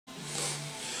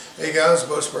Hey guys,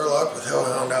 Bo Spurlock with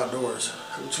Hellhound Outdoors.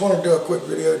 I just want to do a quick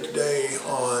video today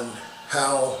on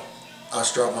how I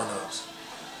strop my knives.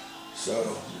 So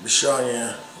I'll be showing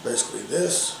you basically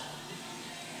this,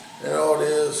 and all it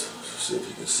is, see if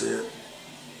you can see it.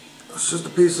 It's just a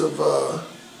piece of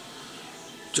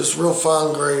just real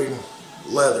fine grade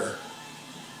leather,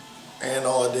 and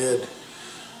all I did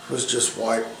was just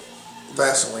wipe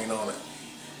Vaseline on it.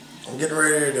 I'm getting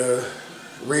ready to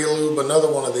re-lube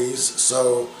another one of these,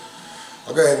 so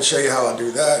I'll go ahead and show you how I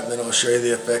do that, and then I'll show you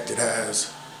the effect it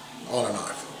has on a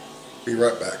knife. Be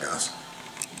right back, guys.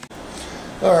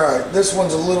 Alright, this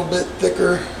one's a little bit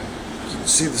thicker. You can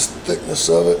see the thickness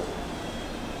of it,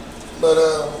 but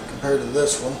compared to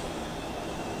this one,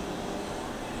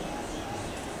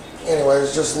 anyway,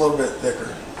 it's just a little bit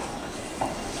thicker.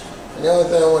 And the only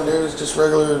thing I want to do is just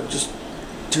regular, just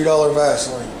 $2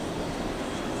 Vaseline.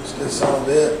 Just get some of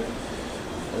it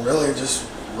and really just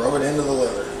rub it into the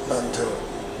leather, nothing to it.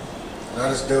 And I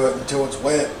just do it until it's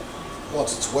wet.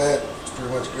 Once it's wet, it's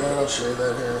pretty much good. I'll show you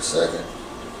that here in a second.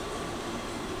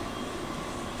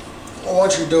 And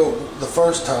once you do it the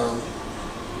first time,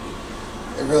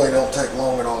 it really don't take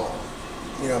long at all.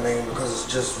 You know what I mean? Because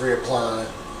it's just reapplying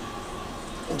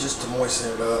and just to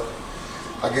moisten it up.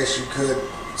 I guess you could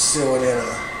seal it in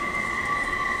a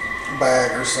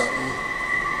bag or something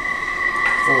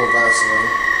full of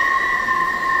Vaseline.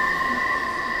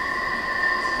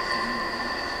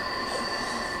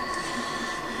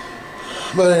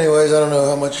 But anyways, I don't know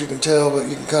how much you can tell, but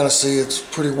you can kind of see it's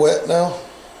pretty wet now.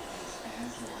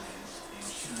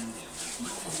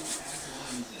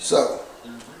 So,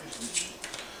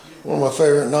 one of my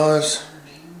favorite knives,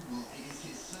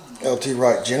 LT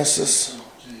Wright Genesis.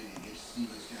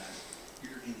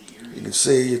 You can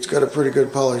see it's got a pretty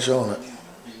good polish on it.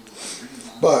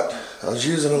 But I was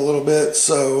using it a little bit,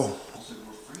 so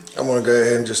I'm going to go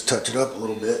ahead and just touch it up a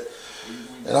little bit.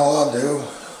 And all I'll do,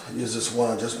 use this one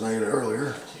I just made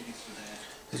earlier,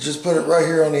 is just put it right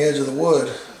here on the edge of the wood,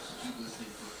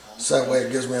 so that way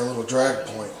it gives me a little drag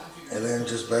point, and then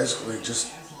just basically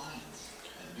just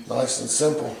nice and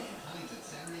simple,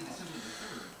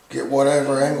 get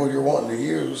whatever angle you're wanting to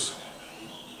use,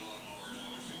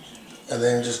 and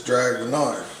then just drag the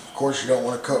knife. Of course, you don't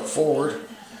want to cut forward.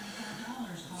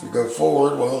 If you go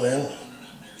forward, well then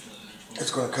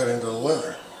it's going to cut into the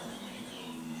leather.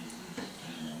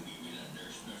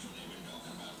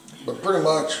 But pretty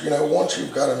much, you know, once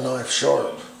you've got a knife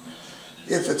sharp,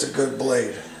 if it's a good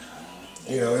blade,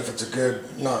 you know, if it's a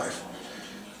good knife,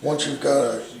 once you've got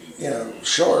a, you know,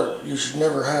 sharp, you should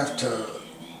never have to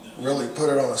really put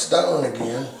it on a stone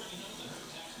again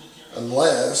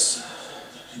unless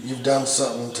you've done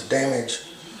something to damage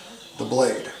the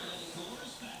blade.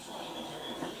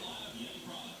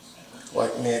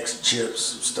 Like nicks, chips,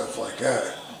 stuff like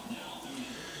that.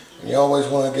 And you always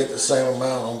want to get the same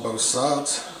amount on both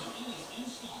sides.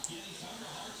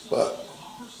 But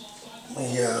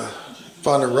let me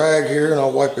find a rag here and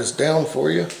I'll wipe this down for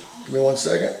you. Give me 1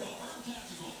 second.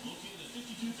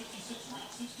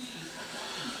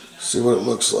 See what it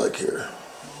looks like here.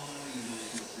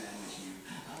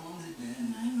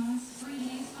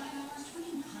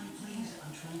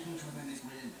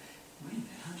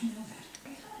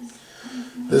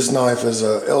 This knife is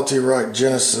a LT Wright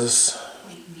Genesis.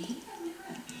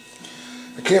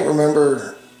 I can't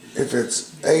remember if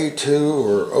it's A2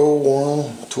 or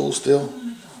O1 tool steel,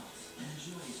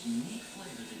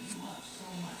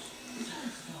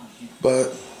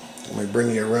 but let me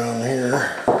bring you around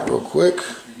here real quick.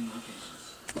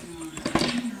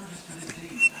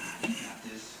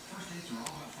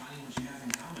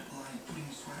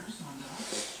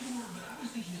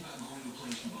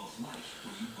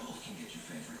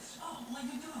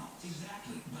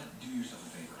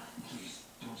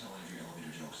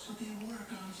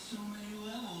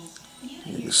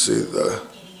 You can see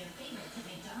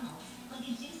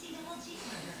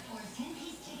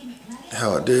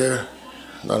how it did.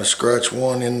 Not a scratch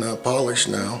one in the polish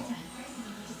now.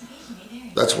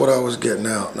 That's what I was getting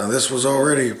out. Now this was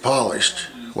already polished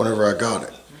whenever I got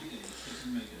it.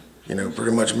 You know,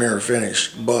 pretty much mirror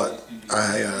finished. But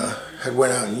I had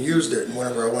went out and used it, and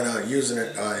whenever I went out using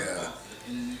it,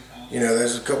 you know,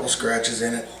 there's a couple scratches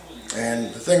in it.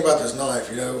 And the thing about this knife,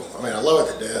 you know, I mean, I love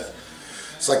it to death.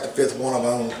 It's like the 5th one I've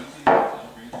owned.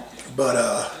 But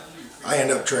I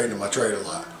end up trading my trade a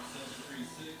lot.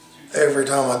 Every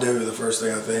time I do, the first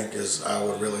thing I think is I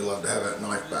would really love to have that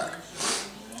knife back.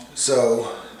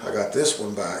 So I got this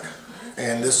one back,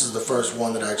 and this is the first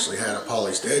one that actually had a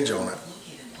polished edge on it.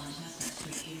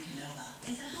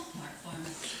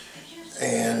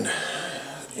 And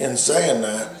in saying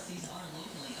that,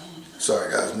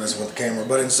 Sorry guys, messing with the camera.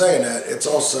 But in saying that, it's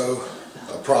also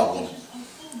a problem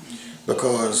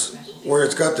because where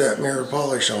it's got that mirror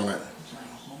polish on it,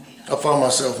 I find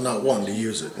myself not wanting to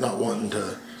use it, not wanting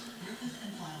to,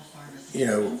 you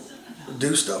know,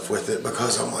 do stuff with it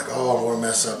because I'm like, oh, I'm going to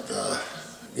mess up the,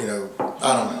 you know,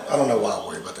 I don't know why I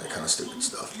worry about that kind of stupid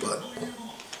stuff, but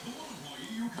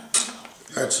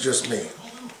that's just me.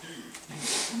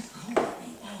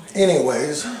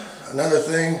 Anyways, another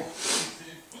thing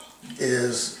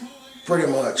is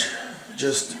pretty much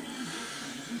just,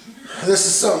 this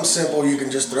is something simple you can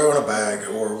just throw in a bag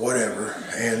or whatever,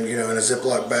 and you know, in a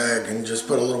Ziploc bag, and just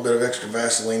put a little bit of extra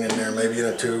Vaseline in there, maybe in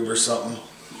a tube or something.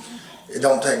 It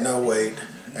don't take no weight,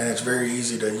 and it's very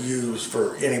easy to use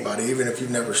for anybody, even if you've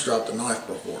never stropped a knife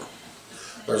before.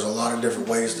 There's a lot of different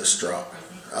ways to strop.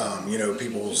 You know,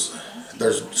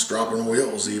 there's stropping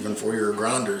wheels even for your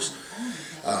grinders.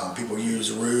 People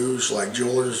use rouge, like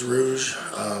jeweler's rouge.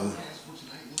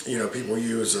 You know, people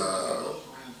use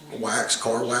wax,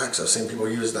 car wax. I've seen people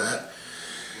use that.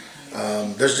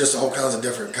 There's just all kinds of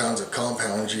different kinds of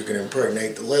compounds you can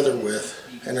impregnate the leather with,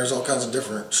 and there's all kinds of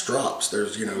different strops.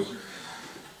 There's, you know,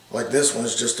 like this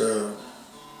one's just a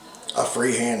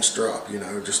freehand strop, you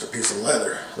know, just a piece of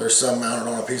leather. There's some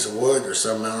mounted on a piece of wood, there's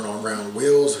some mounted on round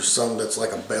wheels, there's some that's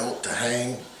like a belt to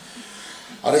hang.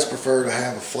 I just prefer to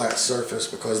have a flat surface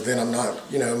because then I'm not,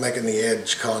 you know, making the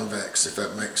edge convex, if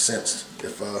that makes sense,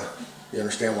 if you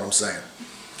understand what I'm saying.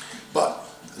 But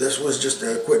this was just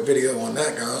a quick video on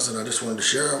that, guys, and I just wanted to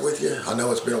share it with you. I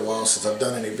know it's been a while since I've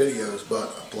done any videos, but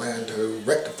I plan to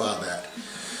rectify that.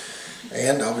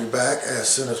 And I'll be back as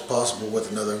soon as possible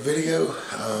with another video.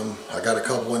 I got a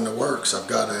couple in the works. I've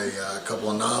got a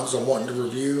couple of knobs I'm wanting to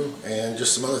review, and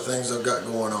just some other things I've got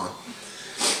going on.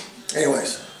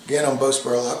 Anyways, again, I'm Bo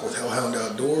Spurlock with Hellhound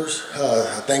Outdoors.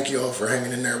 I thank you all for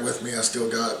hanging in there with me. I still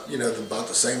got, you know, about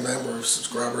the same number of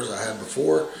subscribers I had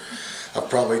before. I've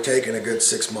probably taken a good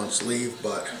 6 months leave,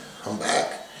 but I'm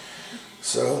back.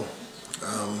 So,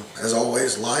 as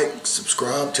always, like,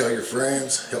 subscribe, tell your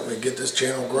friends, help me get this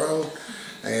channel grown,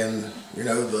 and you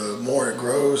know, the more it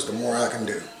grows, the more I can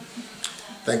do.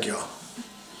 Thank y'all.